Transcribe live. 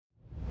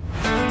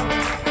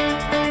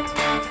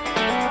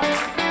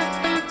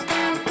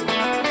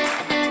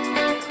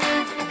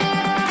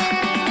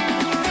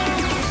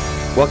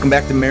Welcome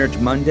back to Marriage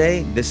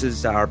Monday. This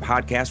is our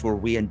podcast where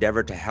we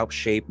endeavor to help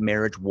shape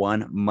marriage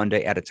one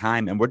Monday at a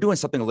time. And we're doing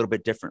something a little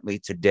bit differently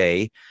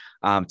today.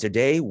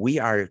 Today, we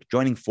are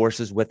joining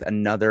forces with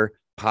another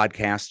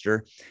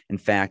podcaster. In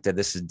fact,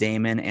 this is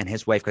Damon and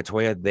his wife,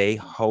 Katoya. They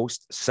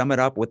host Sum It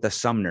Up with the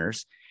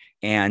Sumners.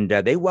 And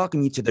they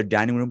welcome you to their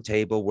dining room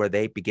table where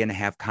they begin to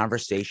have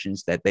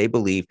conversations that they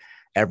believe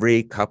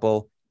every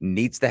couple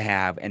needs to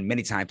have. And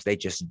many times they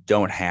just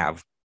don't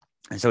have.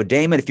 And so,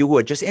 Damon, if you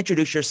would just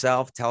introduce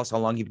yourself, tell us how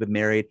long you've been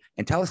married,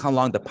 and tell us how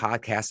long the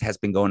podcast has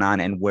been going on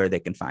and where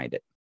they can find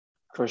it.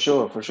 For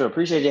sure.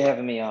 Appreciate you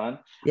having me on.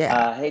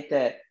 Yeah. I hate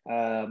that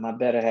my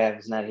better half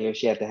is not here.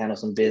 She had to handle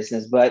some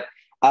business, but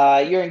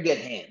you're in good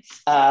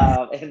hands.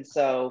 And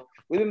so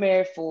we've been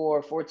married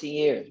for 14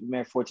 years.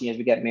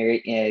 We got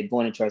married and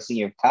going into our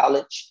senior year of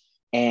college.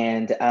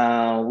 And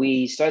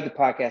we started the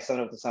podcast, Sum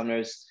It Up with the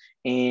Sumners,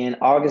 in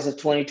August of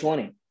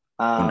 2020.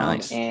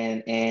 Nice.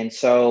 And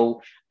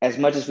so as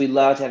much as we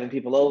loved having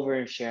people over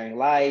and sharing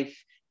life,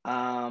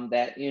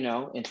 that, in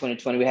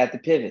 2020, we had to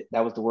pivot.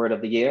 That was the word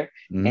of the year.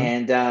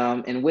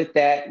 Mm-hmm. And with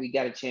that, we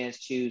got a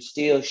chance to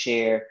still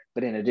share,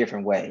 but in a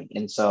different way.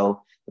 And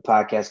so the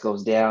podcast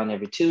goes down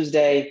every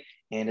Tuesday,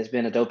 and it's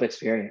been a dope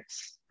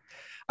experience.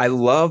 I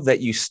love that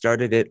you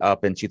started it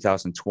up in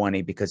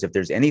 2020, because if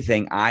there's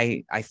anything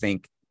I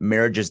think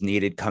marriages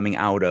needed coming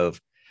out of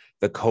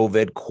the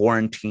COVID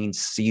quarantine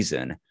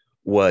season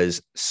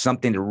was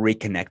something to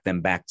reconnect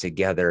them back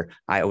together.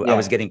 I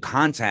was getting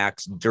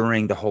contacts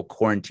during the whole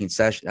quarantine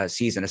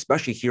season,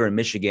 especially here in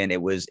Michigan.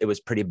 It was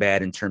pretty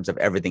bad in terms of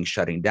everything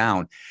shutting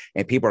down.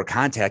 And people are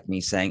contacting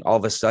me saying, all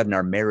of a sudden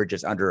our marriage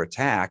is under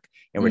attack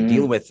and we're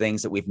dealing with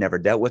things that we've never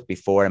dealt with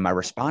before. And my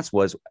response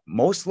was,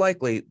 most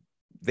likely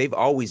they've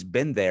always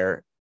been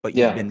there, but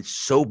you've been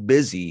so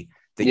busy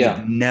that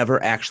you've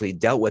never actually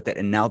dealt with it.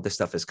 And now this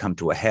stuff has come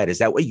to a head. Is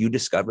that what you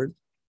discovered?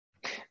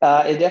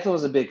 It definitely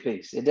was a big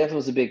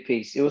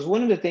piece. It was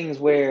one of the things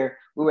where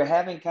we were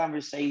having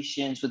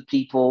conversations with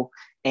people,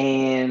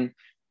 and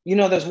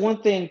there's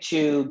one thing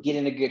to get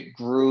in a good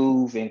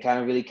groove and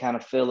really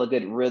feel a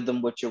good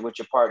rhythm with your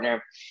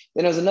partner.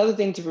 Then there's another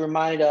thing to be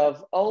reminded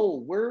of. Oh,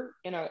 we're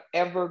in an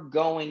ever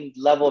going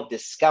level of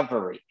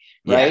discovery,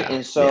 right?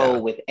 And so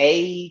with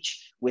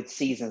age, with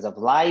seasons of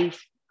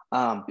life,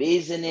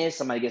 busyness,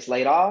 somebody gets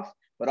laid off.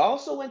 But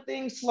also when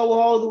things slow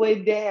all the way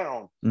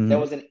down, there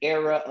was an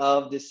era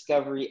of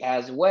discovery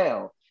as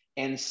well.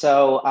 And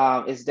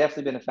so it's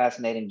definitely been a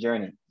fascinating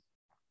journey.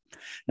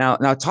 Now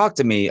talk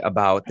to me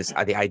about this,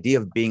 the idea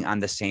of being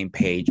on the same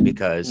page,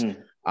 because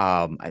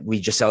we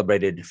just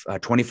celebrated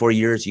 24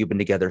 years. You've been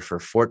together for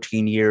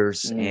 14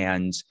 years.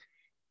 And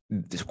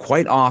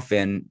quite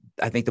often,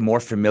 I think the more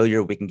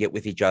familiar we can get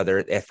with each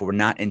other, if we're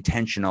not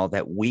intentional,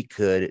 that we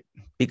could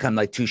become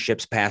like two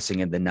ships passing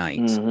in the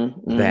night,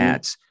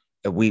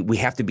 that we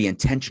have to be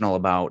intentional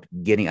about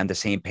getting on the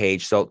same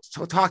page. So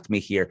talk to me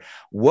here.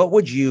 What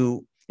would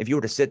you, if you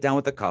were to sit down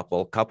with a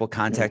couple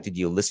contacted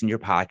you, listen to your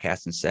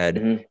podcast and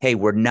said, hey,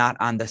 we're not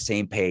on the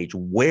same page.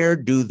 Where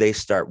do they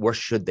start? Where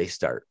should they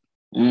start?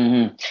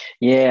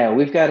 Yeah,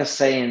 we've got a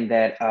saying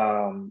that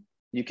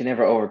you can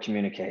never over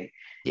communicate.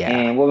 Yeah.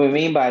 And what we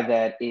mean by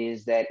that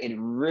is that it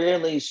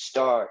really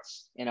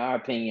starts, in our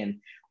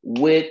opinion,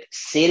 with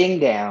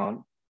sitting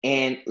down.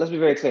 And let's be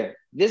very clear.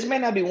 This may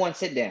not be one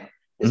sit down.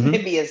 This may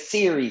be a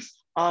series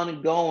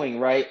ongoing,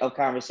 right, of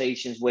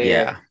conversations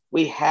where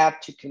we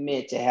have to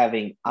commit to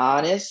having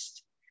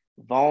honest,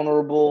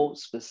 vulnerable,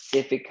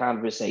 specific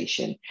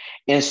conversation.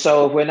 And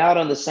so if we're not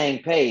on the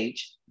same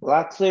page, well,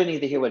 I clearly need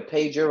to hear what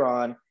page you're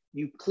on.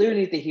 You clearly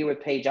need to hear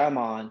what page I'm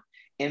on.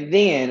 And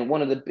then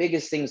one of the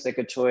biggest things that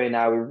Katoya and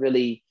I,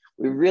 we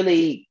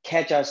really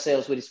catch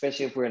ourselves with,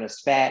 especially if we're in a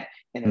spat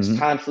and there's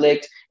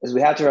conflict, is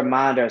we have to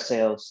remind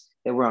ourselves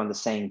that we're on the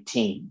same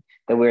team,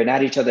 that we're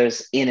not each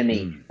other's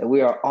enemy, that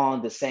we are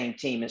on the same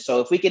team. And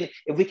so if we can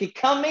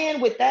come in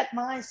with that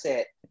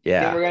mindset,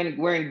 then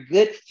we're in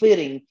good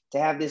fitting to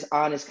have this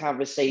honest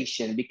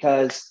conversation.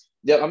 Because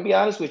I'm gonna be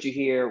honest with you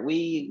here.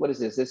 What is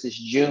this? This is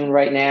June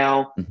right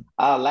now.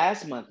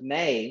 Last month,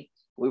 May,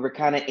 we were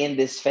kind of in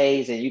this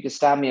phase, and you can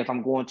stop me if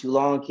I'm going too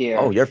long here.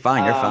 Oh, you're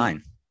fine. You're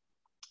fine.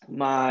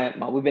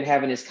 We've been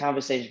having this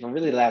conversation for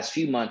really the last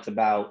few months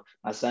about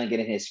my son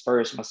getting his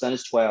first. My son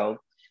is 12.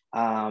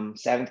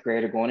 7th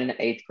grader, going into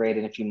 8th grade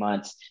in a few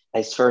months,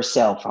 his first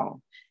cell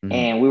phone.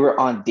 And we were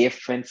on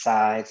different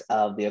sides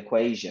of the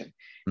equation.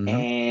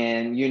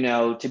 And,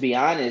 to be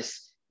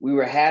honest, we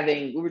were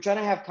trying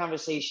to have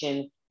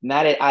conversation,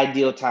 not at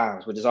ideal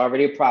times, which is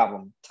already a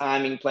problem.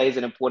 Timing plays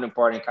an important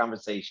part in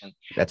conversation.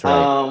 That's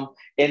right.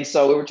 And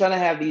so we were trying to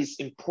have these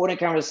important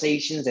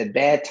conversations at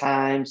bad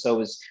times. So it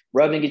was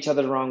rubbing each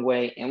other the wrong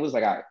way. And it was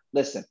like, all right,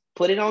 listen,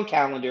 put it on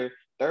calendar,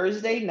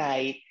 Thursday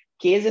night,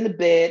 kids in the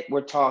bed,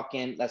 we're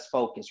talking, let's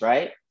focus,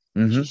 right?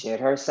 She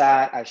shared her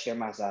side, I shared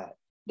my side.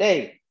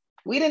 Dave,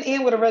 we didn't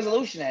end with a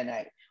resolution that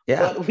night,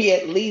 but we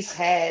at least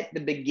had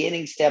the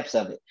beginning steps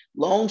of it.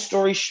 Long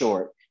story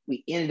short,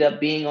 we ended up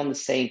being on the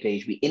same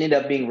page. We ended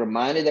up being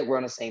reminded that we're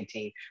on the same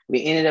team.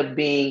 We ended up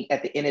being,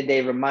 at the end of the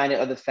day, reminded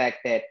of the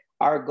fact that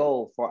our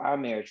goal for our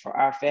marriage, for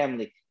our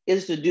family,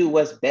 is to do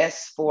what's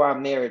best for our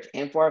marriage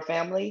and for our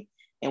family.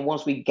 And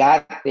once we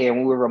got there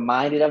and we were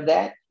reminded of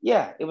that,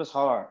 yeah, it was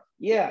hard.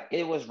 Yeah,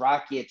 it was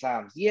rocky at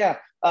times. Yeah,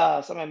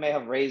 somebody may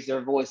have raised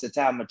their voice a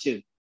time or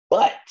two,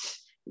 but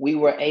we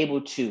were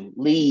able to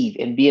leave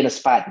and be in a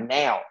spot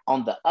now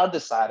on the other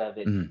side of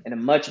it, in a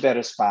much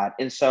better spot.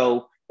 And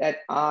so that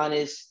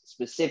honest,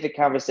 specific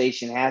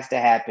conversation has to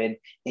happen.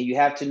 And you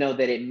have to know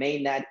that it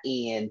may not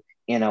end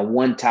in a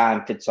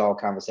one-time fits all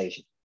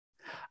conversation.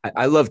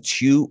 I love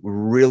two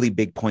really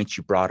big points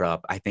you brought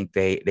up. I think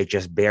they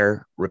just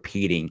bear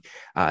repeating.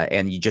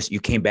 And you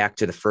came back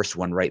to the first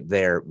one right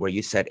there, where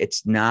you said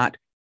it's not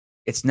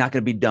going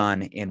to be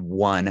done in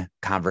one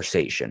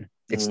conversation.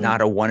 It's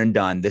not a one and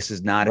done. This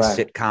is not a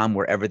sitcom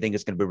where everything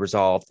is going to be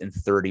resolved in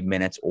 30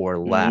 minutes or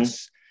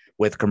less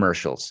with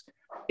commercials.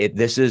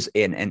 This is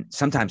and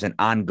sometimes an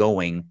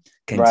ongoing,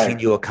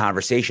 continual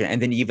conversation. And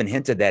then you even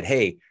hinted that,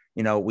 hey,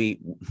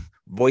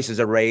 voices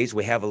are raised,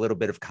 we have a little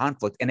bit of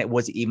conflict, and it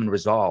wasn't even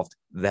resolved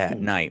that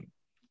night.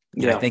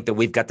 And I think that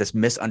we've got this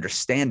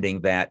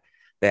misunderstanding that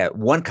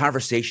one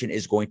conversation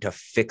is going to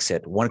fix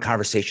it. One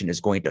conversation is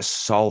going to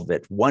solve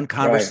it. One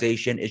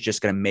conversation is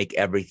just going to make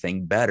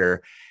everything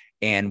better.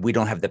 And we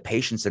don't have the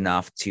patience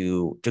enough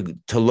to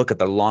look at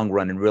the long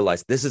run and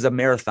realize this is a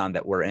marathon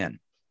that we're in.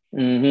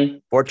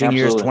 14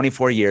 years,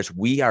 24 years,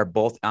 we are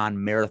both on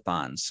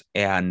marathons.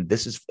 And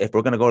this is, if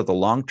we're going to go to the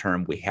long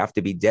term, we have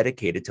to be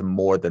dedicated to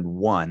more than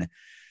one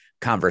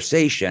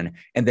conversation.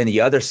 And then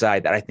the other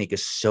side that I think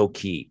is so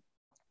key,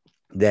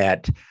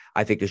 that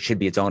I think it should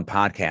be its own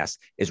podcast,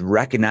 is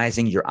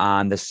recognizing you're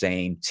on the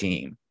same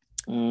team.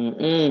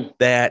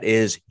 That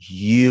is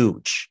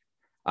huge.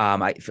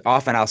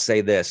 I'll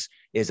say this,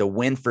 is a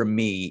win for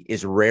me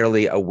is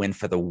rarely a win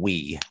for the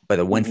we, but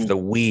a win for the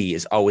we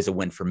is always a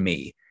win for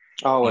me.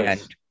 Always.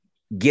 And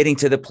getting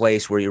to the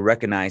place where you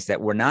recognize that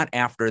we're not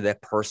after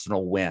that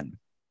personal win.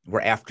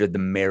 We're after the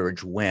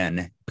marriage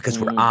win, because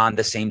we're on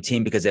the same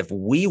team. Because if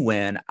we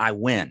win, I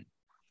win.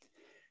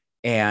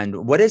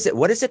 And what is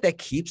it that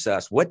keeps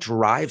us? What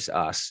drives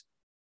us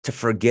to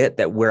forget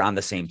that we're on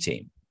the same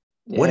team?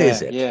 What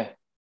is it?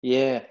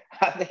 Yeah.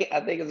 I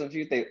think it's a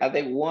few things. I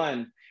think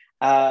one,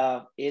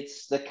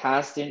 it's the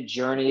constant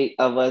journey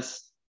of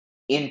us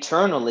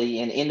internally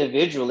and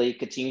individually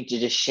continue to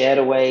just shed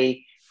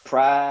away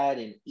pride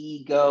and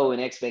ego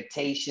and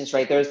expectations,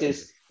 right? There's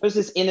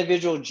this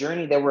individual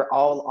journey that we're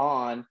all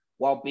on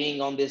while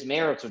being on this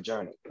marital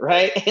journey,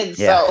 right? And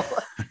so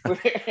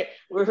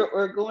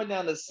we're going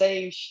down the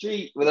same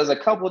street where there's a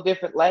couple of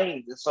different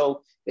lanes. And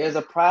so there's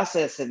a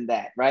process in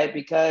that, right?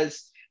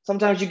 Because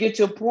sometimes you get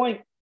to a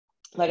point,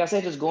 like I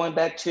said, just going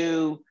back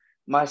to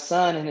my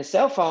son and his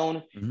cell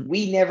phone,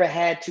 we never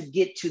had to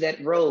get to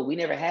that road. We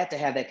never had to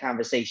have that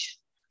conversation.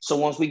 So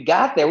once we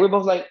got there, we're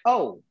both like,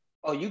 oh,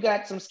 you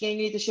got some skin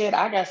you need to shed?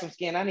 I got some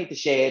skin I need to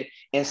shed.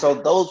 And so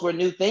those were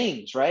new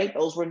things, right?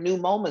 Those were new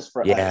moments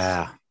for us.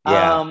 Yeah.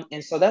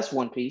 And so that's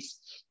one piece.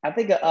 I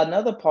think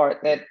another part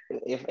that,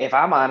 if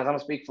I'm honest, I'm gonna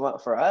speak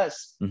for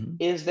us,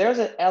 is there's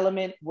an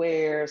element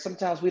where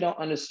sometimes we don't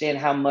understand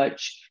how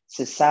much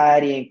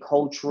society and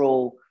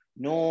cultural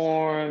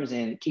norms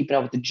and keeping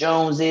up with the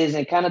Joneses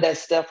and kind of that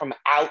stuff from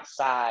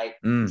outside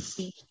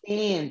seeps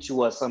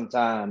into us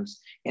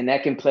sometimes. And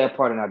that can play a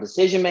part in our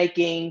decision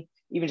making,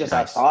 even just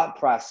our thought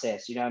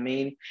process, you know what I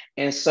mean?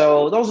 And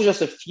so those are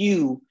just a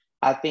few,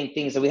 I think,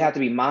 things that we have to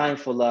be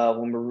mindful of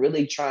when we're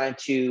really trying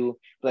to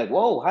be like,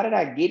 whoa, how did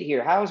I get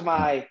here? How's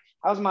my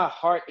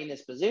heart in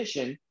this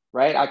position,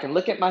 right? I can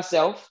look at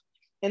myself,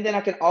 and then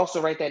I can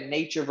also write that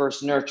nature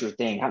versus nurture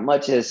thing. How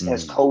much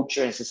has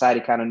culture and society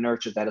kind of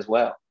nurtured that as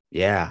well?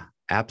 Yeah,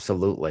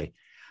 absolutely.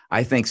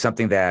 I think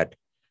something that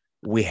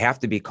we have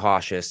to be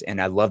cautious,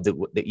 and I love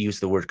that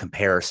use the word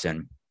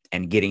comparison,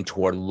 and getting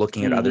toward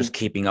looking at others,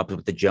 keeping up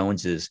with the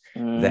Joneses,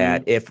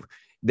 that if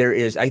there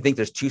is, I think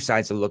there's two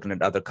sides of looking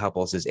at other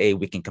couples is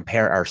we can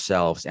compare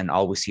ourselves and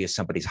all we see is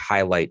somebody's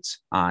highlights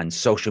on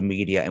social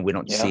media and we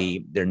don't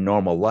see their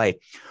normal life.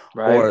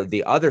 Right. Or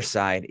the other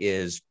side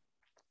is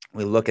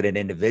we look at an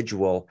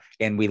individual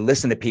and we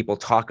listen to people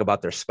talk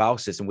about their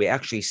spouses and we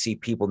actually see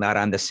people not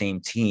on the same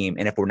team.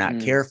 And if we're not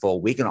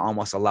careful, we can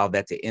almost allow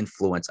that to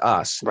influence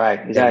us. Right.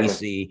 Exactly. That we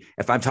see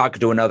if I'm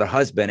talking to another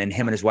husband and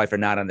him and his wife are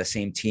not on the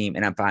same team.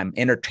 And if I'm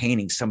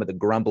entertaining some of the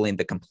grumbling,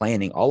 the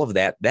complaining, all of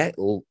that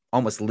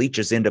almost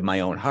leaches into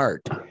my own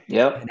heart.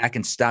 Yep. And I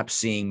can stop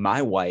seeing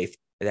my wife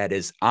that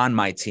is on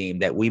my team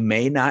that we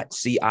may not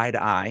see eye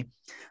to eye.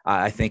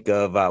 I think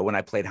of when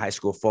I played high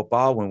school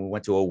football, when we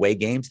went to away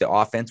games, the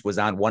offense was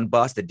on one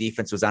bus, the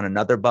defense was on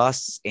another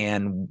bus,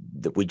 and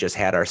we just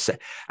had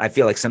I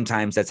feel like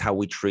sometimes that's how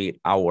we treat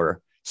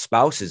our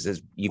spouses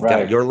is you've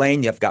got your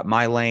lane, you've got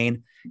my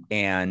lane,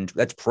 and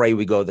let's pray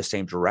we go the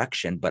same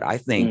direction. But I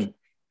think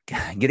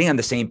getting on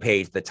the same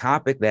page, the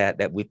topic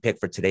that we picked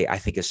for today, I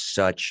think is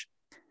such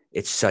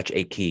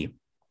a key.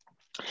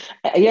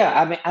 Yeah.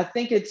 I mean, I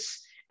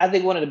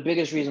think one of the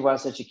biggest reasons why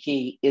it's such a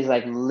key is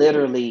like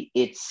literally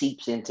it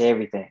seeps into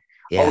everything.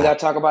 Oh, we Yeah. got to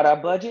talk about our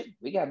budget.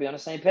 We got to be on the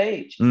same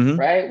page, Mm-hmm.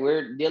 right?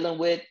 We're dealing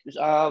with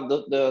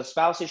the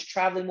spouse is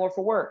traveling more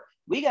for work.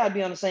 We got to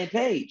be on the same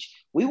page.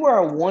 We were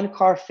a one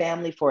car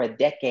family for a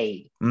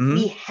decade. We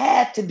Mm-hmm.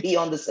 had to be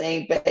on the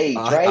same page,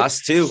 right?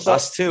 Us too. So,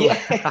 Us too.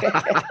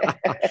 yeah.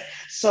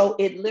 So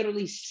it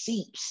literally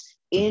seeps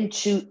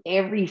into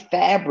every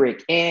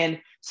fabric. And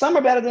some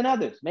are better than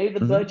others. Maybe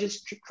the Mm-hmm.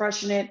 budget's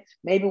crushing it.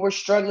 Maybe we're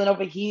struggling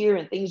over here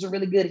and things are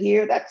really good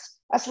here. That's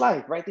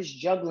life, right? This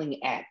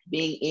juggling act,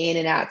 being in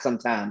and out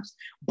sometimes.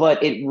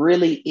 But it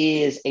really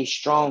is a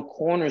strong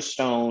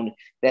cornerstone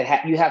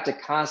that you have to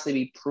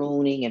constantly be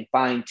pruning and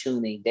fine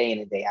tuning day in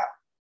and day out.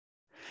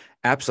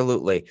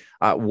 Absolutely.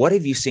 What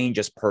have you seen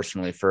just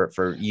personally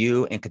for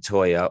you and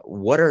Katoya?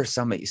 What are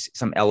some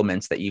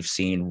elements that you've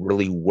seen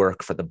really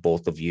work for the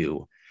both of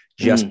you?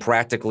 Just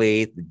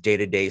practically the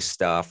day-to-day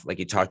stuff, like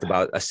you talked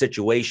about a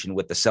situation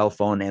with the cell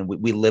phone, and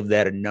we lived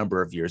that a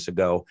number of years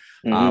ago.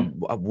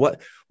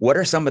 What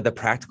are some of the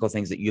practical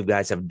things that you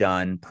guys have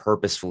done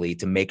purposefully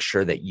to make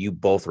sure that you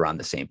both are on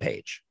the same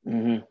page?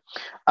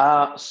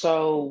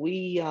 So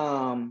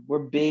we're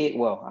big.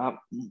 Well,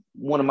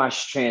 one of my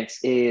strengths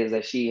is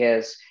that she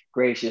has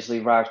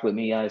graciously rocked with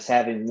me is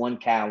having one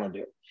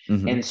calendar.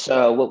 Mm-hmm. And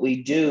so what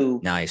we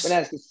do, nice.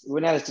 We're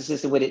not as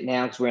consistent with it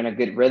now because we're in a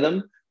good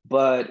rhythm.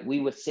 But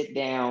we would sit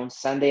down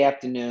Sunday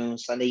afternoon,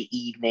 Sunday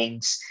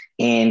evenings,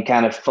 and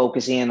kind of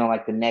focus in on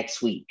like the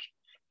next week.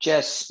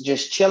 Just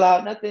chill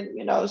out. Nothing,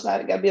 it's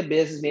not got to be a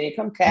business meeting.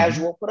 Come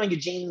casual, put on your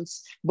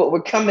jeans, but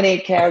we're coming in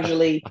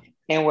casually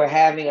and we're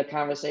having a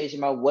conversation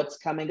about what's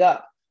coming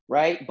up,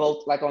 right?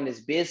 Both like on this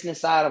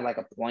business side of like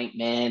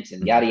appointments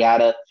and yada,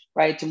 yada,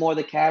 right? To more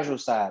the casual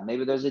side.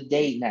 Maybe there's a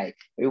date night.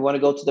 Maybe we want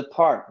to go to the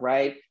park,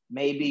 right?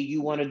 Maybe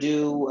you want to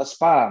do a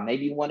spa.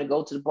 Maybe you want to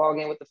go to the ball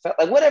game with the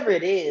like whatever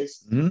it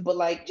is. But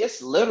like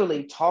just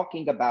literally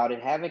talking about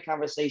it, having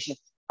conversation.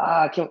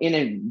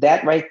 And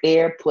that right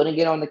there, putting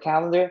it on the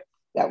calendar,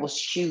 that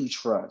was huge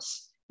for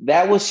us.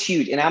 That was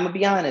huge. And I'm gonna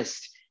be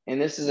honest.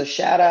 And this is a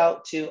shout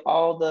out to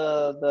all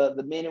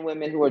the men and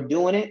women who are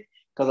doing it,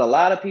 because a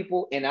lot of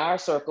people in our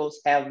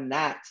circles have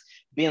not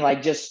been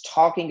like just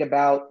talking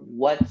about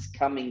what's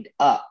coming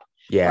up.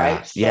 Yeah.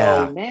 Right.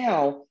 So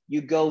now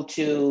you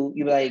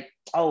be like,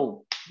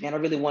 oh man, I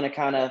really want to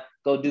kind of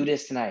go do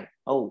this tonight.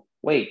 Oh,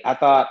 wait, I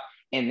thought,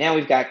 and now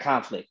we've got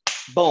conflict.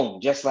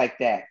 Boom, just like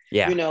that.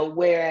 Yeah.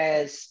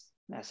 Whereas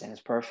not saying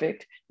it's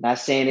perfect, not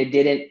saying it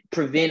didn't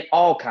prevent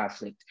all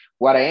conflict.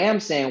 What I am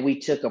saying, we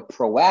took a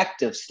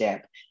proactive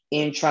step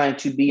in trying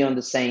to be on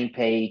the same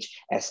page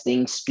as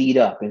things speed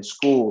up in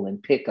school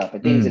and pick up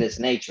and things of this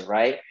nature,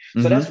 right?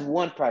 So that's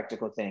one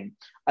practical thing.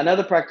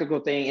 Another practical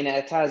thing, and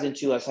that ties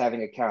into us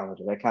having a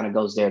calendar, that kind of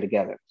goes there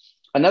together.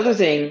 Another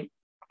thing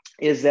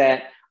is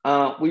that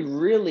we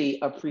really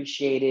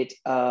appreciated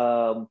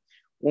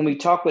when we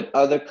talk with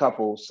other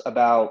couples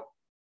about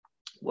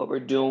what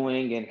we're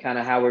doing and kind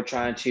of how we're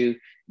trying to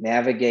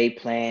navigate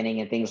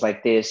planning and things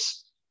like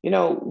this.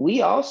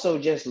 We also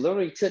just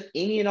literally took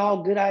any and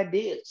all good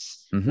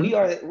ideas. We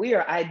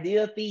are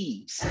idea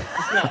thieves.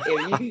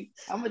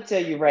 I'm gonna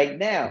tell you right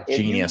now, if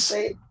Genius. you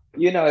say,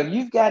 if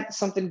you've got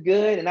something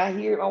good, and I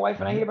hear my wife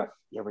and I hear about,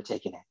 yeah, we're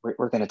taking it.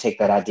 We're gonna take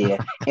that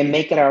idea and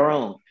make it our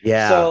own.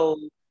 Yeah. So,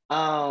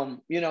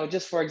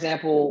 just for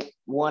example,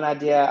 one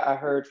idea I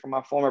heard from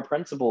my former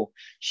principal,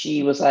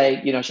 she was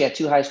like, she had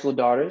two high school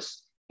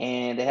daughters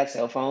and they had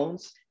cell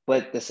phones,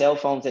 but the cell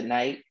phones at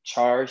night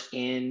charged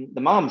in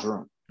the mom's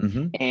room.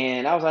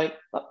 And I was like,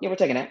 oh, yeah, we're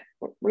taking that.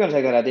 We're going to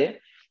take that idea.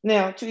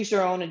 Now, to each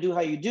their own and do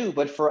how you do.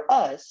 But for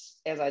us,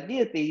 as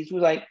idea thieves, we're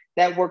like,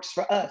 that works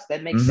for us.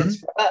 That makes sense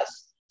for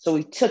us. So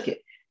we took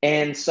it.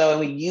 And so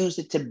we used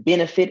it to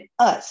benefit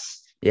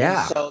us.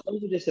 Yeah. And so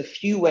those are just a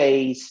few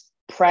ways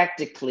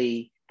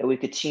practically that we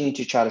continue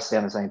to try to stay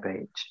on the same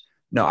page.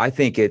 No, I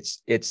think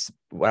it's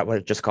what I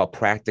just call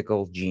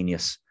practical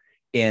genius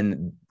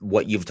in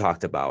what you've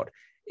talked about.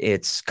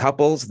 It's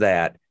couples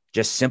that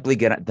just simply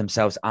get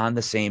themselves on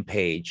the same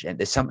page.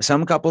 And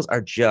some couples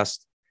are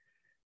just,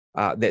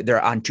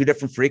 they're on two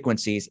different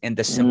frequencies, and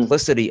the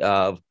simplicity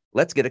of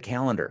let's get a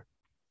calendar.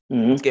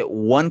 Let's get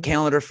one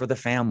calendar for the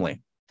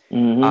family.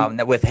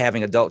 With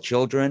having adult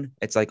children,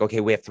 it's like,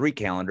 okay, we have three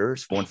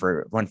calendars, one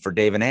for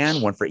Dave and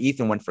Ann, one for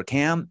Ethan, one for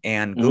Cam,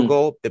 and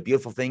Google. The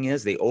beautiful thing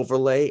is they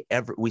overlay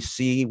we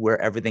see where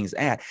everything's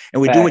at.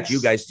 And we do what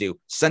you guys do.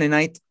 Sunday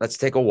night, let's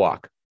take a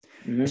walk.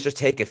 Let's just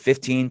take a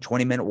 15,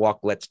 20-minute walk.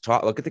 Let's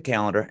look at the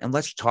calendar, and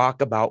let's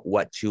talk about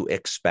what to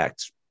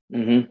expect.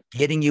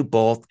 Getting you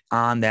both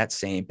on that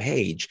same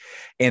page.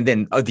 And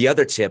then the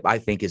other tip I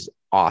think is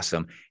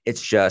awesome.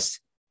 It's just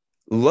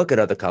look at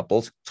other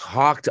couples,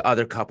 talk to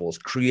other couples,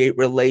 create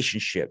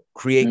relationship,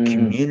 create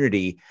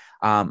community.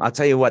 I'll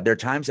tell you what, there are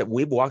times that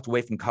we've walked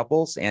away from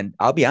couples, and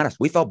I'll be honest,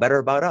 we felt better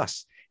about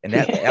us. And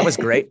that was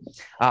great.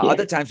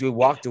 Other times we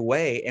walked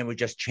away and were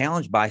just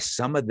challenged by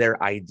some of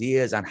their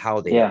ideas on how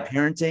they are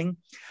parenting,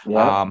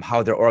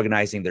 how they're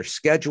organizing their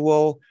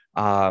schedule,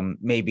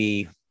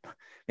 maybe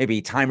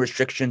time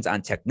restrictions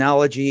on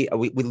technology.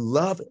 We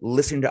love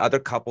listening to other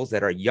couples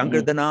that are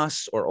younger than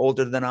us or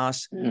older than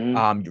us,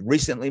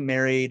 recently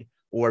married,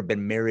 or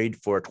been married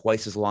for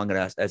twice as long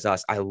as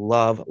us. I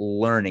love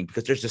learning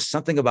because there's just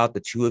something about the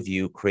two of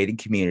you creating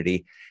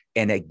community,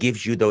 and it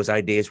gives you those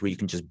ideas where you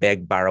can just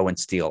beg, borrow, and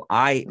steal.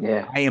 I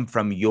am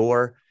from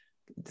your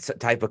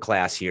type of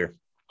class here.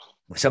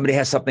 If somebody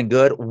has something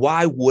good,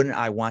 why wouldn't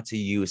I want to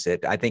use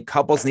it? I think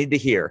couples need to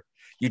hear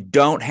you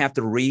don't have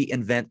to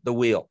reinvent the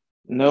wheel.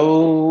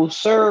 No,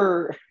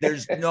 sir.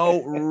 There's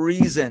no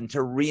reason to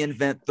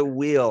reinvent the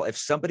wheel. If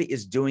somebody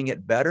is doing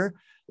it better,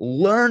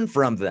 learn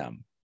from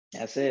them.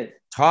 That's it.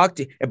 Talk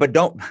to, but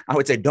I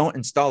would say don't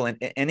install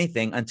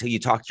anything until you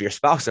talk to your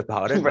spouse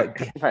about it. Right,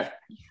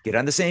 get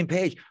on the same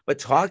page, but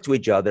talk to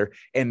each other.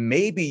 And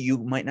maybe you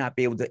might not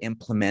be able to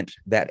implement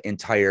that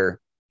entire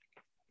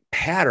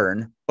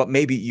pattern, but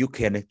maybe you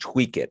can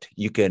tweak it.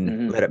 You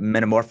can let it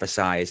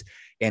metamorphosize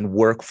and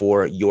work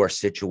for your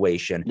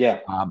situation. Yeah.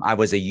 I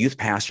was a youth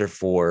pastor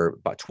for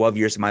about 12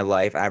 years of my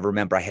life. I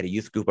remember I had a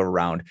youth group of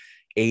around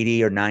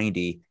 80 or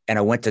 90, and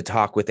I went to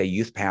talk with a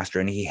youth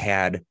pastor, and he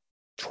had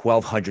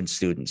 1,200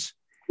 students.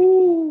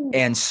 Ooh.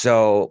 And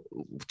so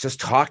just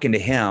talking to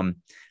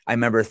him, I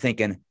remember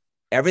thinking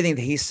everything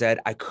that he said,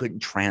 I couldn't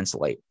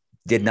translate.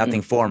 Did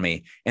nothing for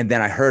me. And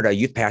then I heard a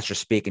youth pastor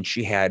speak, and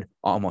she had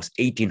almost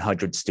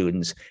 1,800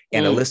 students,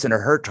 and I listened to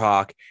her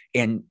talk,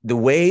 and the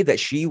way that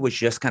she was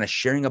just kind of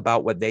sharing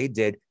about what they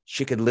did,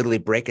 she could literally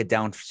break it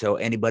down. So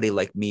anybody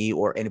like me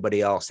or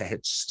anybody else that had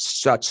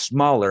such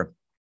smaller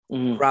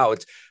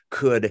crowds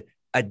could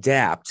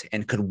adapt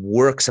and could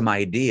work some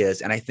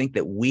ideas. And I think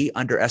that we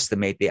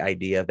underestimate the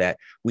idea that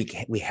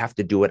we have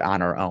to do it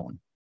on our own,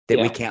 that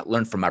we can't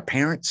learn from our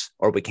parents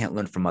or we can't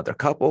learn from other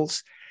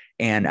couples.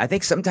 And I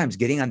think sometimes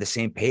getting on the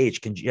same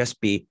page can just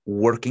be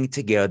working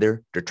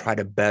together to try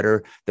to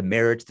better the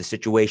marriage, the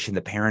situation,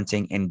 the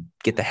parenting, and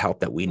get the help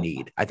that we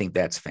need. I think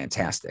that's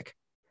fantastic.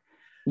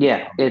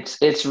 Yeah,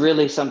 it's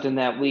really something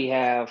that we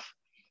have,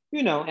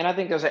 and I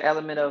think there's an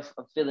element of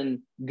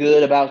feeling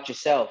good about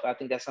yourself. I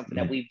think that's something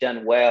that we've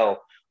done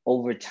well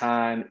over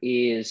time,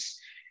 is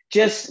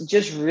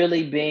just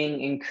really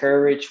being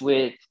encouraged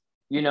with,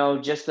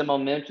 just the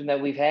momentum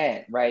that we've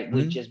had, right?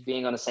 With just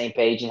being on the same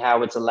page and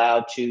how it's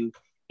allowed to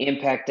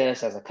impact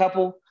us as a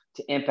couple,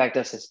 to impact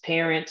us as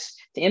parents,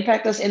 to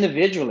impact us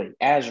individually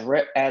as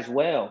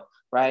well,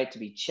 right? To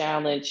be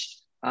challenged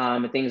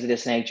and things of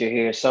this nature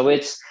here. So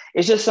it's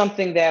just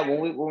something that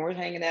when we're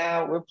hanging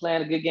out, we're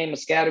playing a good game of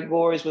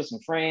categories with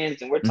some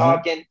friends, and we're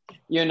talking.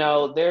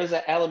 There's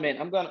an element.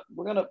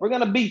 We're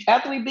gonna beat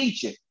after we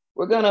beat you.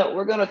 We're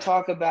gonna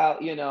talk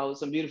about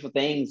some beautiful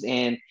things.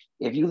 And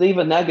if you leave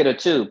a nugget or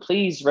two,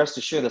 please rest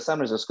assured the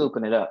Summers are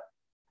scooping it up.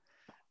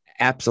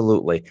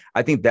 Absolutely.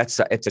 I think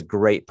it's a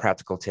great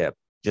practical tip.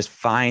 Just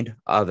find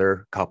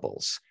other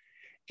couples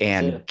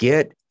and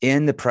get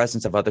in the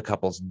presence of other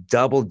couples,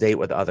 double date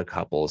with other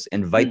couples,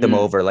 invite them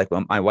over. Like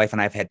my wife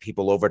and I have had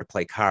people over to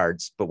play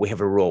cards, but we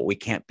have a rule. We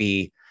can't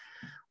be,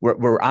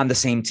 we're on the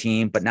same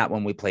team, but not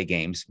when we play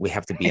games. We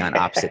have to be on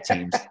opposite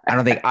teams. I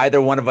don't think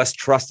either one of us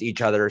trust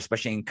each other,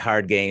 especially in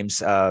card games.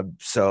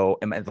 So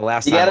the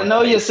last time you got to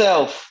know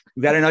yourself.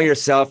 You got to know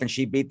yourself. And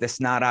she beat the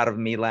snot out of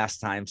me last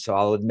time. So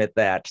I'll admit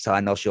that. So I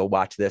know she'll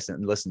watch this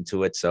and listen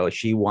to it. So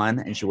she won,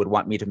 and she would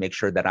want me to make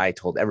sure that I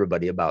told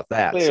everybody about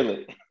that.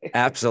 Clearly. So,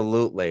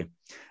 absolutely.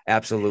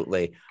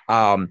 Absolutely.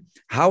 How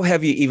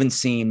have you even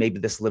seen maybe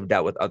this lived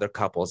out with other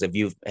couples? If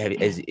you've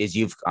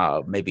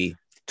maybe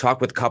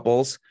talked with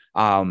couples,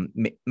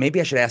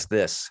 maybe I should ask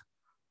this.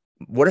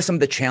 What are some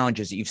of the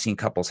challenges that you've seen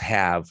couples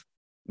have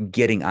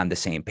getting on the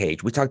same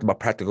page? We talked about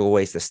practical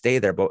ways to stay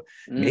there, but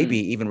maybe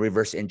even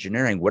reverse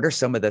engineering. What are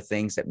some of the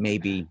things that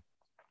maybe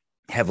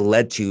have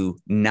led to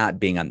not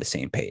being on the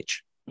same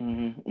page?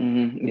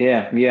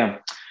 Yeah.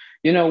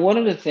 One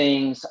of the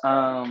things,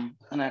 and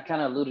I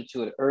kind of alluded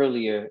to it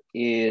earlier,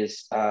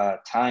 is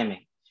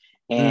timing.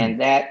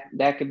 And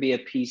that could be a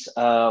piece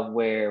of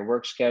where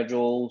work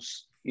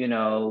schedules,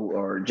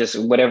 or just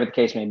whatever the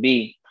case may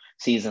be,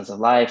 seasons of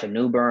life, a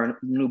newborn,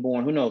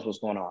 who knows what's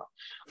going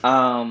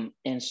on.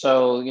 And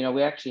so,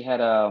 we actually had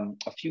a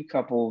few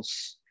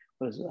couples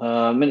in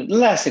the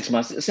last 6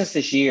 months, since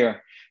this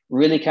year,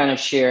 really kind of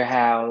share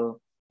how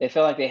they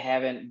feel like they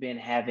haven't been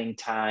having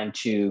time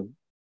to,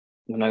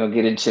 I'm not going to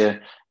get into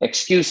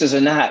excuses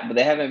or not, but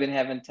they haven't been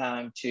having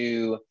time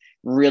to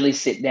really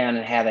sit down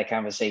and have that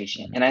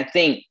conversation. And I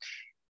think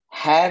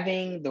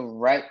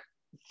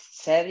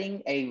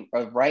setting a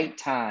right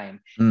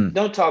time.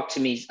 Don't talk to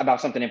me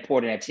about something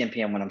important at 10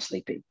 p.m. when I'm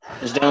sleepy.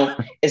 Just don't.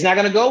 It's not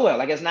going to go well.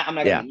 Like I'm not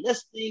going to be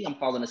listening. I'm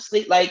falling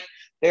asleep. Like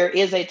there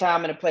is a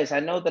time and a place. I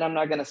know that I'm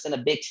not going to send a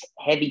big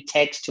heavy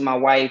text to my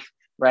wife,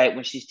 right,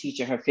 when she's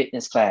teaching her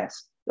fitness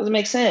class. Doesn't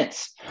make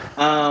sense.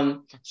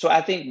 So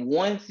I think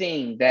one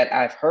thing that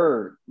I've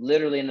heard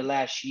literally in the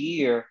last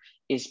year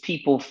is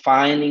people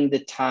finding the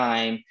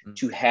time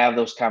to have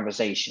those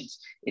conversations.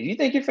 If you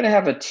think you're going to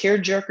have a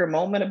tearjerker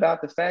moment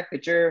about the fact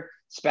that your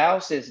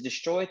spouse has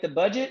destroyed the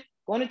budget,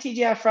 going to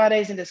TGI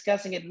Fridays and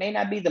discussing it may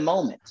not be the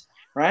moment,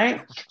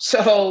 right?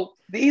 So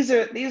these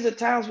are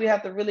times we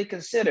have to really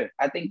consider.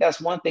 I think that's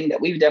one thing that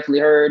we've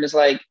definitely heard. It's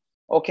like,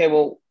 okay,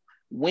 well,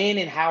 when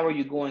and how are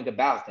you going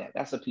about that?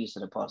 That's a piece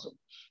of the puzzle.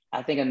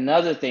 I think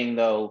another thing,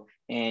 though,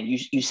 and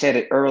you said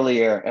it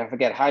earlier, I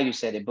forget how you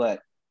said it, but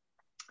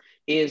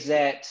is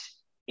that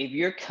if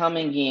you're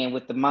coming in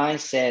with the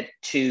mindset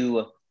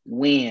to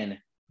win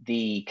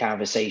the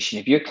conversation,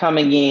 if you're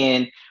coming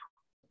in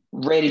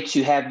ready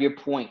to have your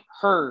point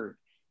heard,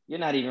 you're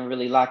not even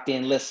really locked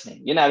in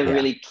listening. You're not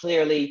really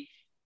clearly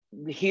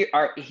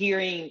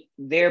hearing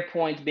their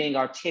points being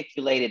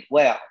articulated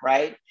well,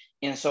 right?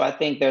 And so I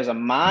think there's a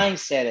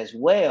mindset as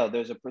well.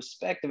 There's a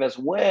perspective as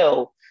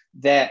well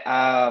that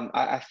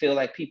I feel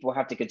like people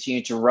have to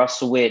continue to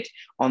wrestle with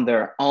on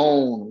their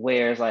own,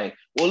 where it's like,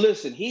 well,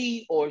 listen,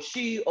 he or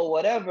she or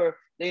whatever,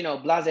 you know,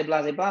 blase,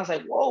 blase, blase.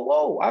 Like,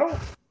 whoa,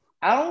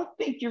 I don't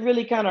think you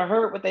really kind of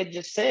heard what they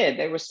just said.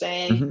 They were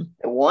saying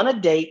they want a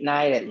date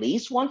night at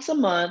least once a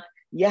month,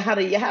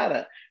 yada,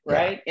 yada,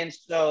 right? Yeah. And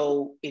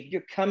so if you're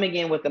coming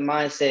in with the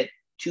mindset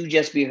to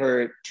just be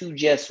heard, to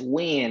just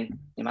win,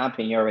 in my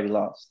opinion, you're already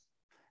lost.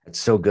 It's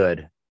so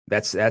good.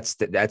 That's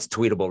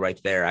tweetable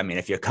right there. I mean,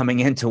 if you're coming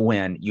in to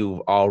win,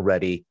 you've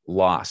already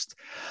lost.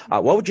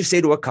 What would you say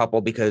to a couple?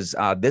 Because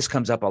this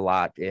comes up a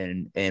lot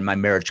in my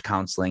marriage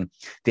counseling,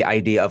 the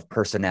idea of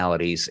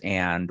personalities,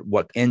 and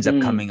what ends up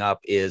coming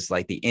up is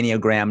like the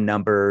Enneagram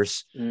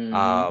numbers,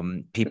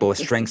 people with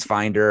Strengths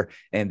Finder,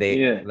 and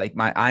they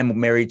I'm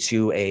married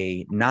to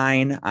a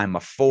 9, I'm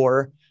a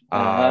 4.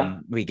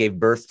 We gave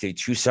birth to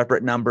 2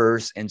 separate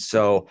numbers. And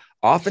so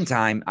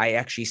oftentimes I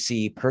actually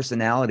see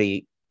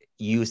personality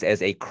used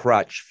as a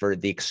crutch for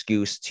the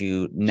excuse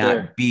to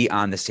not be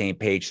on the same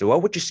page. So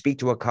what would you speak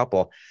to a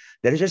couple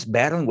that is just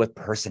battling with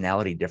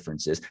personality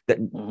differences, that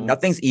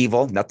nothing's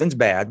evil, nothing's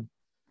bad,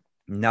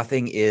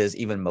 nothing is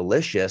even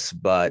malicious,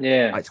 but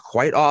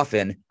quite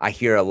often I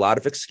hear a lot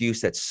of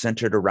excuse that's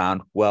centered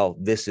around, well,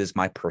 this is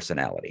my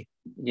personality.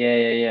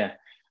 Yeah.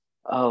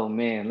 Oh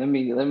man, let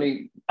me let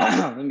me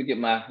get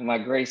my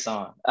grace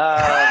on.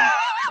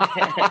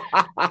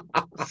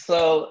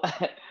 So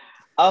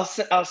I'll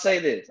say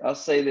this.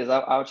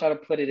 I'll try to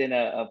put it in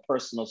a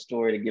personal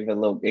story to give a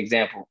little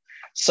example.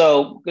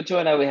 So Couture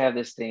and I, we have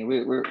this thing.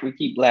 We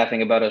keep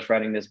laughing about us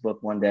writing this book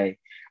one day.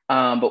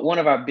 But one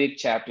of our big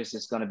chapters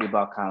is going to be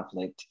about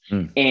conflict.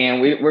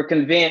 And we're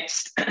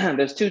convinced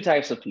there's 2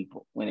 types of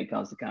people when it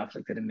comes to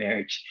conflict in a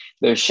marriage.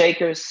 There's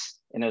shakers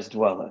and there's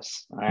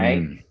dwellers. All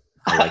right.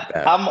 I like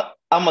that.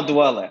 I'm a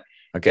dweller.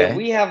 Okay. If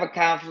we have a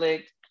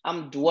conflict,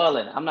 I'm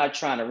dwelling. I'm not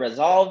trying to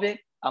resolve it.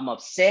 I'm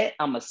upset.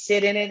 I'm going to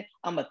sit in it.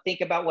 I'm going to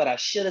think about what I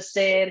should have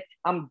said.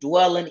 I'm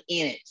dwelling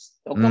in it.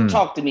 Don't come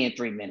talk to me in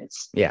 3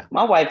 minutes. Yeah.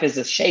 My wife is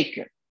a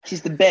shaker.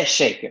 She's the best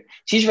shaker.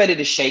 She's ready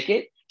to shake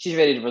it. She's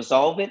ready to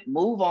resolve it,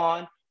 move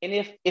on.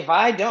 And if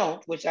I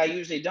don't, which I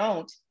usually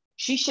don't,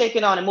 she's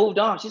shaking on and moved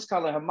on. She's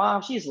calling her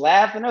mom. She's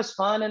laughing. There's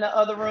fun in the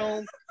other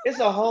room. It's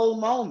a whole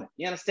moment.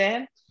 You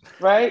understand?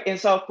 Right? And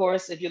so, of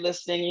course, if you're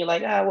listening, you're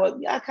like, well,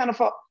 yeah, I kind of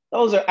thought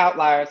those are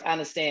outliers. I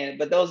understand.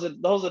 But those are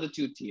the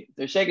 2 tiers.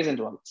 They're shakers and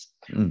dwellers.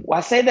 Well,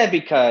 I say that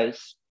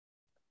because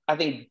I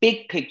think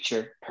big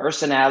picture,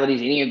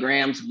 personalities,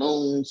 Enneagrams,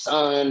 moons,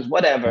 suns,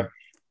 whatever,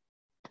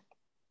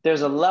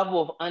 there's a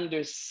level of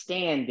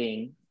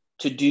understanding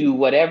to do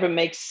whatever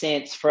makes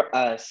sense for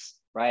us,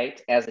 right,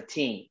 as a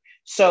team.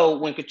 So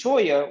when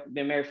Couture,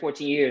 been married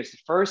 14 years, the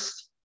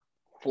first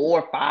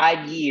 4 or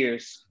 5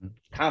 years,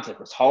 conflict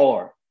was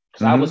hard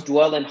because I was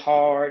dwelling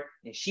hard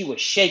and she was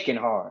shaking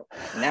hard.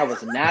 And that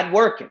was not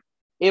working.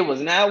 It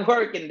was not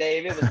working,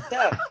 Dave. It was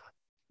tough.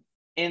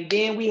 And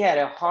then we had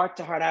a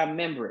heart-to-heart. I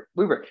remember it.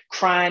 We were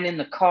crying in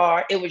the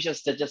car. It was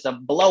just a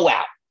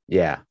blowout.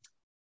 Yeah.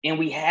 And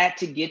we had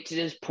to get to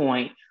this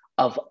point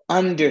of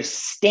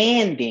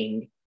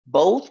understanding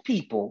both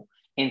people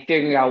and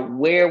figuring out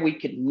where we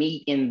could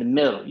meet in the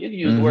middle. You can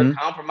use the word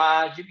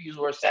compromise. You can use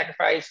the word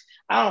sacrifice.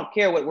 I don't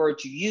care what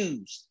word you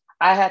use.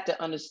 I had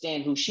to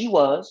understand who she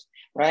was,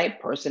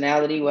 right?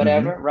 Personality,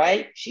 whatever,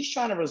 right? She's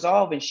trying to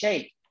resolve and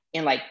shake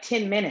in like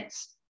 10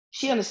 minutes.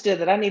 She understood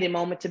that I needed a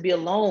moment to be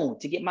alone,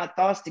 to get my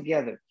thoughts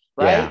together,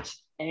 right?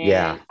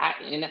 Yeah.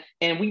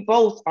 And we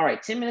both, all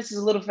right, 10 minutes is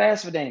a little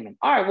fast for Damon.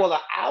 All right, well, the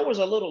hour's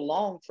a little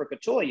long for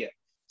Couture.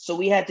 So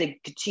we had to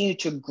continue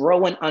to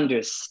grow in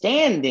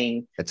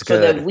understanding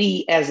that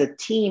we as a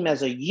team,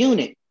 as a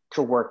unit,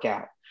 could work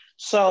out.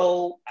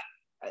 So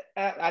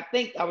I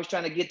think I was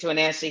trying to get to an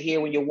answer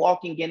here. When you're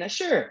walking in,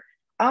 sure,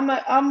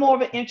 I'm more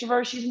of an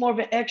introvert. She's more of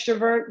an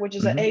extrovert, which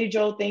is an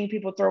age-old thing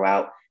people throw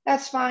out.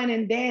 That's fine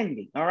and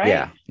dandy. All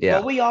right. Yeah.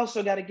 But we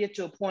also got to get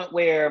to a point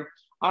where,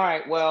 all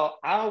right, well,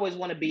 I always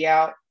want to be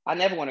out. I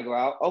never want to go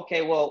out.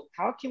 Okay, well,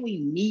 how can we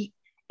meet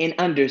in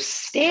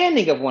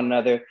understanding of one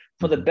another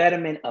for the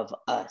betterment of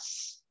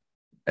us?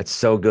 That's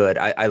so good.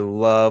 I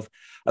love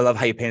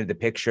how you painted the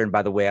picture. And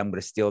by the way, I'm going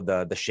to steal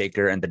the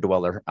shaker and the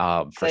dweller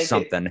for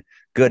something.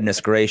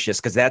 Goodness gracious.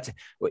 Because that's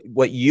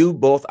what you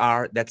both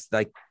are. That's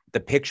like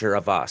the picture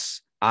of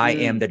us. I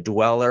am the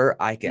dweller.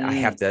 I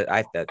have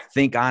to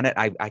think on it.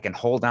 I can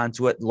hold on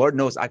to it. Lord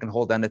knows I can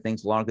hold on to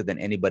things longer than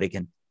anybody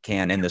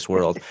can in this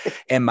world.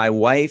 And my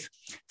wife,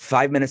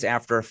 5 minutes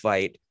after a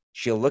fight,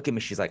 she'll look at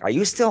me. She's like, are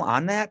you still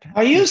on that?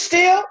 Are you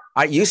still?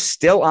 Are you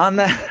still on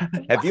that?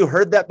 Have you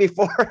heard that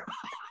before?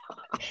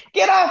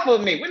 Get off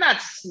of me. We're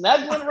not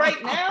snuggling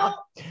right now.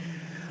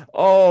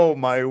 Oh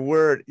my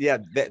word. Yeah,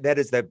 that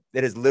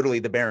is literally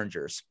the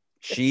Behringers.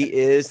 She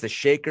is the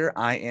shaker.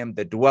 I am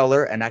the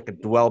dweller, and I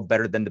could dwell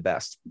better than the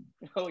best.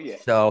 Oh yeah.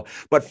 So,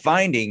 but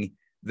finding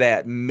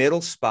that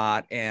middle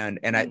spot, and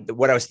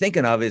what I was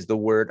thinking of is the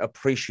word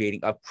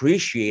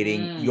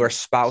appreciating your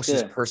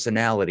spouse's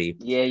personality.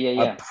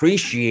 Yeah.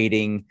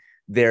 Appreciating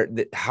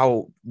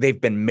how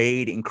they've been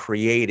made and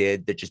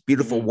created. They're just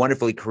beautiful,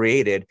 wonderfully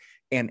created.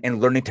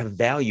 And learning to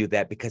value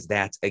that, because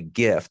that's a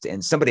gift.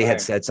 And somebody had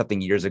said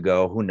something years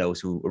ago, who knows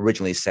who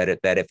originally said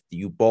it, that if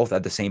you both are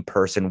the same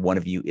person, one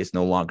of you is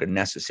no longer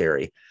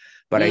necessary.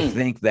 But I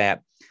think that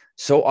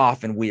so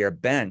often we are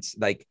bent,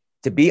 like,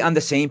 to be on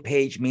the same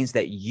page means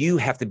that you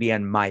have to be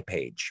on my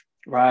page.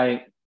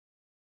 Right.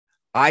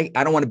 I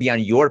don't want to be on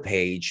your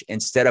page,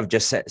 instead of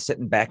just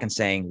sitting back and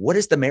saying, what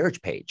is the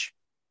marriage page?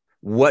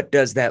 What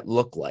does that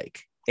look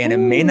like? And it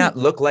may not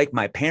look like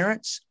my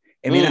parents.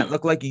 It may not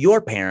look like your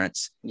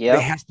parents. It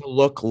has to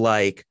look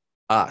like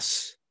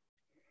us,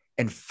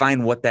 and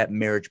find what that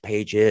marriage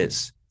page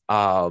is.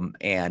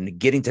 And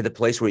getting to the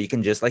place where you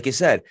can just, like you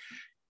said,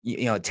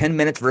 10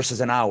 minutes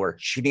versus an hour.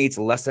 She needs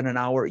less than an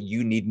hour.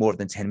 You need more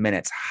than 10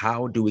 minutes.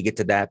 How do we get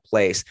to that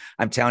place?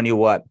 I'm telling you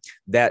what,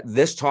 that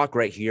this talk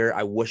right here,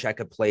 I wish I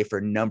could play for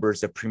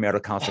numbers of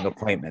premarital counseling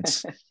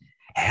appointments.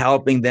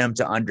 Helping them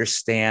to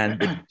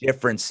understand the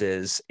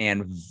differences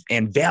and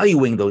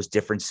valuing those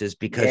differences,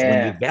 because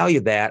when you value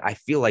that, I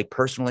feel like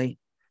personally,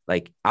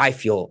 like I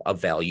feel a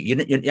value.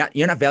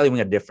 You're not valuing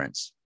a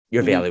difference.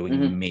 You're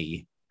valuing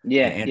me.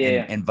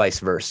 And vice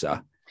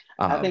versa.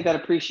 I think that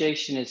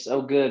appreciation is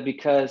so good,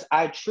 because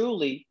I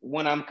truly,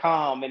 when I'm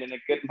calm and in a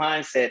good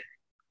mindset,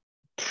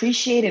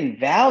 appreciate and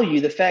value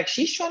the fact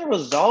she's trying to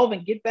resolve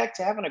and get back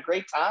to having a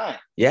great time.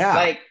 Yeah.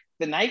 Like,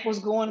 the night was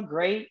going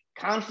great.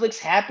 Conflicts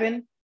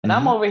happen. And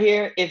I'm over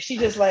here, if she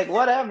just like,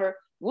 whatever,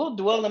 we'll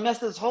dwell and mess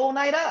this whole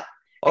night up.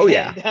 Oh,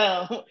 yeah.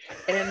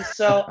 And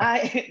so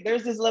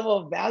there's this level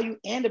of value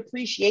and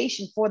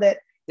appreciation for that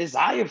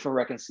desire for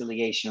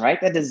reconciliation, right?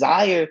 That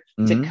desire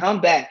to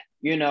come back,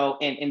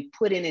 and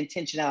put in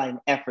intentionality and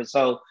effort.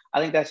 So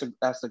I think that's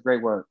a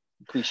great word,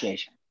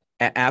 appreciation.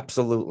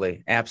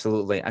 Absolutely.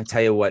 Absolutely. I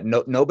tell you what,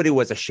 nobody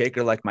was a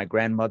shaker like my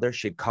grandmother.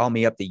 She'd call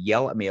me up to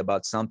yell at me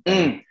about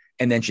something.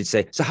 And then she'd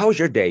say, so how was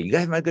your day? You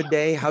guys having a good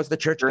day? How's the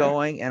church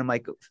going? And I'm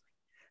like,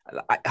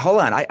 hold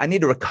on. I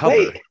need to recover.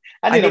 Wait,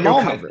 I need a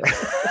moment.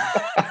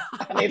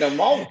 I need a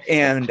moment.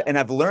 And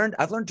I've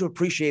learned to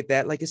appreciate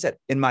that. Like I said,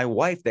 in my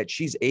wife, that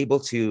she's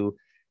able to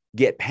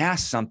get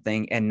past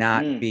something and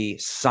not be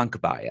sunk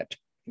by it.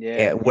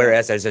 Yeah.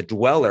 Whereas as a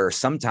dweller,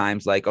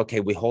 sometimes, like, okay,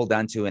 we hold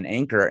on to an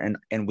anchor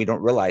and we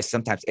don't realize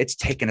sometimes it's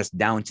taking us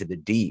down to the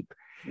deep.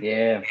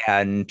 Yeah.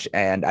 And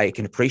I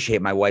can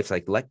appreciate my wife's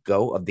like, let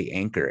go of the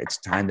anchor. It's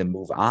time to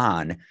move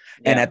on. Yeah.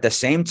 And at the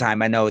same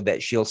time, I know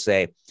that she'll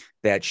say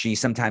that she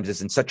sometimes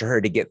is in such a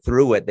hurry to get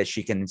through it that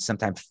she can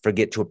sometimes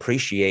forget to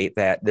appreciate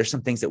that there's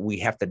some things that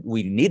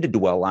we need to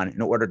dwell on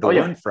in order to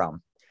learn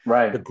from.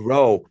 Right. To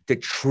grow, to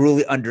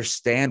truly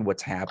understand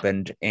what's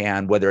happened,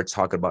 and whether it's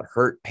talking about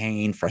hurt,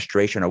 pain,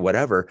 frustration, or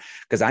whatever.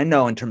 Because I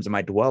know in terms of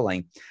my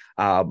dwelling,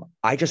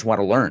 I just want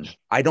to learn.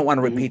 I don't want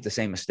to repeat the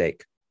same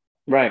mistake.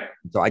 Right.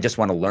 So I just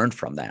want to learn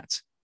from that.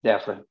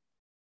 Definitely.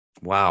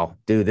 Wow,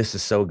 dude, this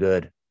is so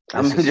good.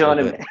 I'm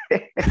enjoying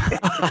it.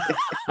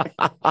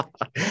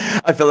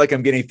 I feel like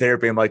I'm getting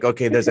therapy. I'm like,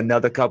 okay, there's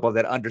another couple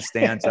that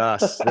understands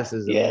us. This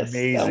is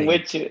amazing. I'm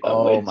with you.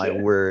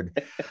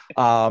 Word.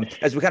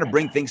 As we kind of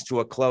bring things to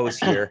a close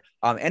here,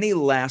 any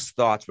last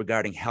thoughts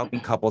regarding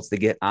helping couples to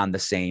get on the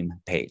same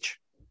page?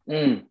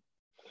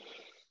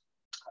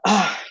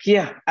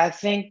 Yeah, I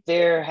think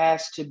there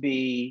has to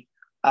be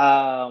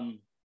a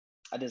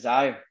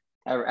desire.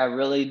 I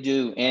really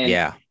do.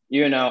 And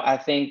I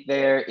think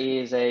there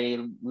is a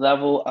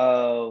level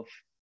of,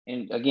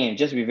 and again,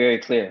 just to be very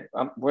clear,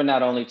 we're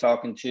not only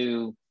talking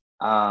to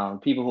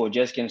people who are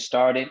just getting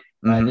started.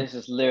 Right? This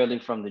is literally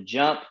from the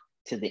jump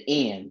to the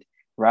end,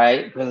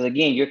 right? Because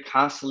again, you're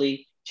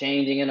constantly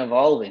changing and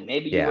evolving.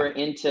 Maybe you were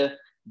into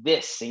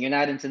this and you're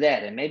not into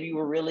that. And maybe you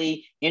were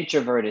really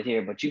introverted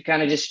here, but you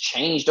kind of just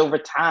changed over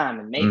time.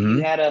 And maybe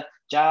you had a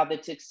job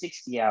that took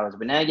 60 hours,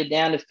 but now you're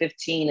down to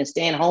 15 and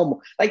staying home.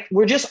 Like,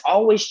 we're just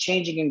always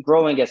changing and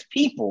growing as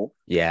people,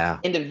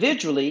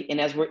 individually.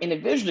 And as we're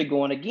individually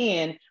going,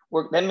 again,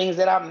 that means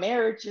that our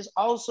marriage is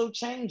also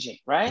changing,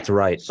 right? That's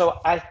right. So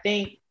I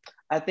think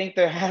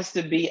there has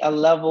to be a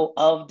level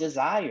of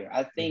desire.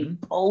 I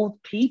think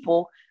both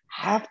people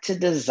have to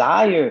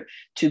desire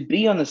to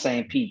be on the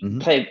same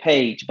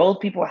page. Both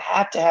people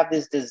have to have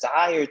this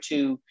desire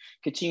to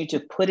continue to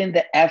put in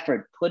the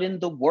effort, put in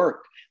the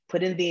work,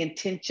 put in the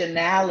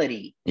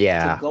intentionality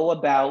to go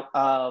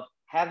about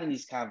having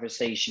these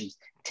conversations,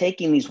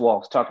 taking these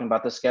walks, talking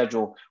about the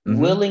schedule,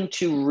 willing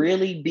to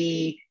really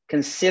be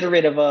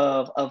considerate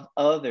of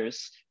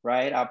others,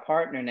 right? Our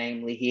partner,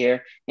 namely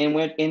here, and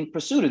we're in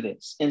pursuit of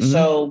this. And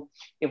so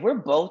if we're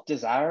both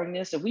desiring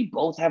this, if we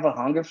both have a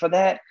hunger for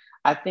that,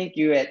 I think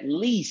you're at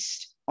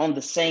least on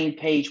the same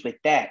page with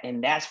that.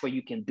 And that's where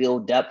you can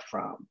build up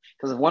from.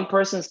 Because if one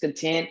person's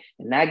content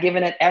and not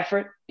giving an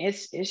effort,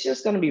 it's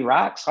just going to be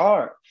rocks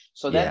hard.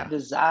 So that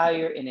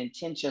desire and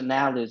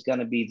intentionality is going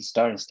to be the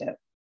starting step.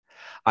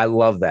 I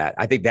love that.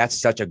 I think that's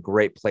such a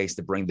great place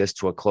to bring this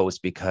to a close,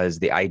 because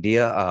the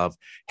idea of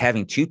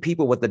having two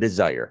people with a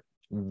desire,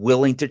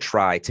 willing to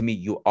try, to me,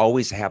 you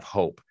always have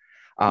hope.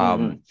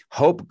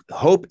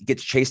 Hope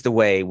gets chased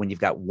away when you've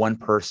got one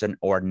person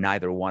or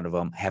neither one of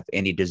them have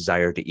any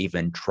desire to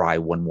even try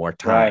one more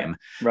time.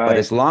 Right. But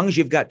as long as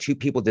you've got two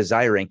people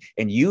desiring,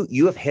 and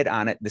you have hit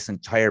on it this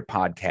entire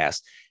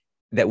podcast,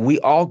 that we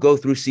all go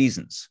through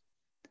seasons.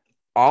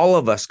 All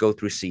of us go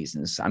through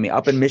seasons. I mean,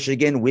 up in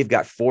Michigan, we've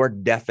got 4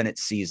 definite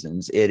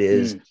seasons. It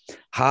is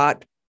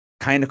hot,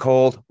 kind of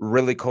cold,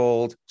 really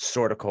cold,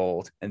 sort of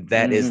cold. And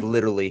that is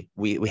literally,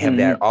 we have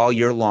that all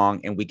year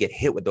long, and we get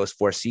hit with those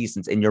 4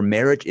 seasons, and your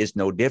marriage is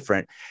no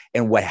different.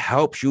 And what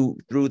helps you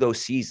through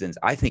those seasons,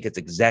 I think it's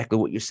exactly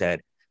what you said.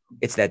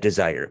 It's that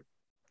desire.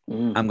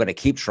 I'm going to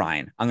keep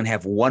trying. I'm going to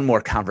have one more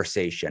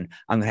conversation.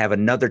 I'm going to have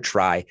another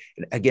try.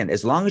 Again,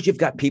 as long as you've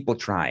got people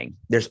trying,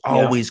 there's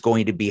always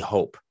going to be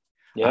hope.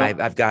 Yeah.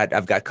 I've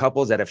got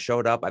couples that have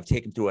showed up. I've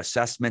taken through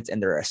assessments,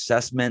 and their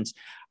assessments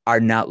are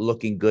not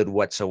looking good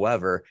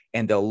whatsoever.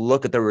 And they'll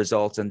look at the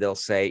results and they'll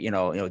say,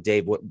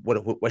 Dave,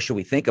 what should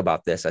we think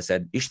about this? I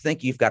said, you should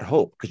think you've got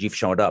hope, because you've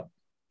shown up.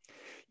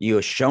 You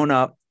have shown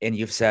up and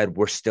you've said,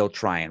 we're still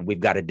trying.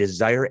 We've got a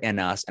desire in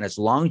us. And as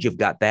long as you've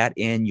got that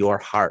in your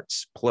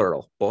hearts,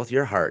 plural, both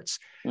your hearts,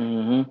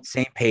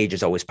 same page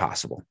is always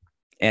possible.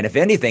 And if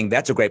anything,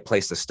 that's a great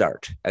place to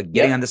start,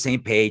 getting on the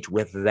same page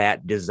with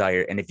that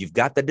desire. And if you've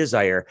got the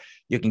desire,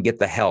 you can get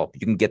the help,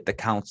 you can get the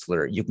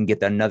counselor, you can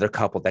get another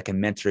couple that can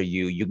mentor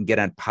you. You can get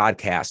on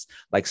podcasts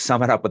like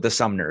Sum It Up with the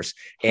Sumners,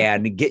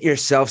 and get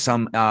yourself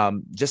some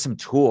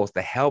tools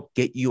to help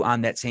get you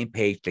on that same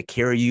page to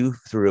carry you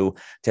through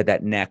to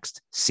that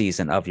next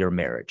season of your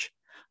marriage.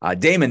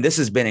 Damon, this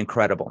has been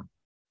incredible.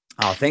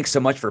 Thanks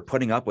so much for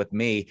putting up with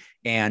me.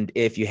 And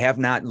if you have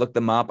not looked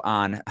them up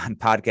on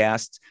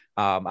podcasts,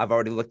 I've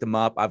already looked them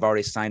up. I've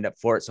already signed up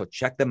for it. So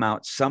check them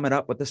out. Sum It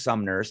Up with the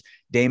Sumners,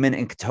 Damon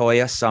and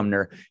Katoya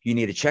Sumner. You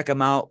need to check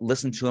them out,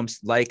 listen to them,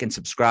 like and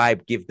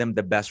subscribe, give them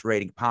the best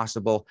rating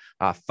possible.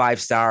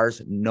 5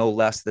 stars, no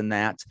less than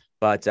that.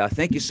 But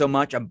thank you so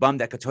much. I'm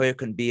bummed that Katoya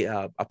couldn't be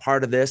a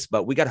part of this,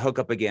 but we got to hook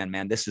up again,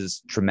 man. This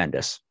is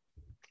tremendous.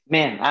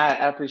 Man,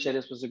 I appreciate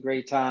it. This was a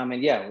great time.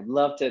 And would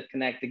love to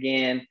connect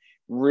again.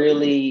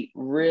 Really,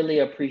 really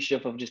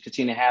appreciative of just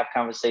continuing to have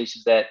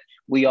conversations that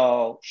we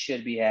all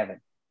should be having.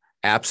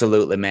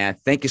 Absolutely, man.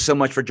 Thank you so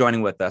much for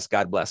joining with us.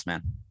 God bless,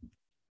 man.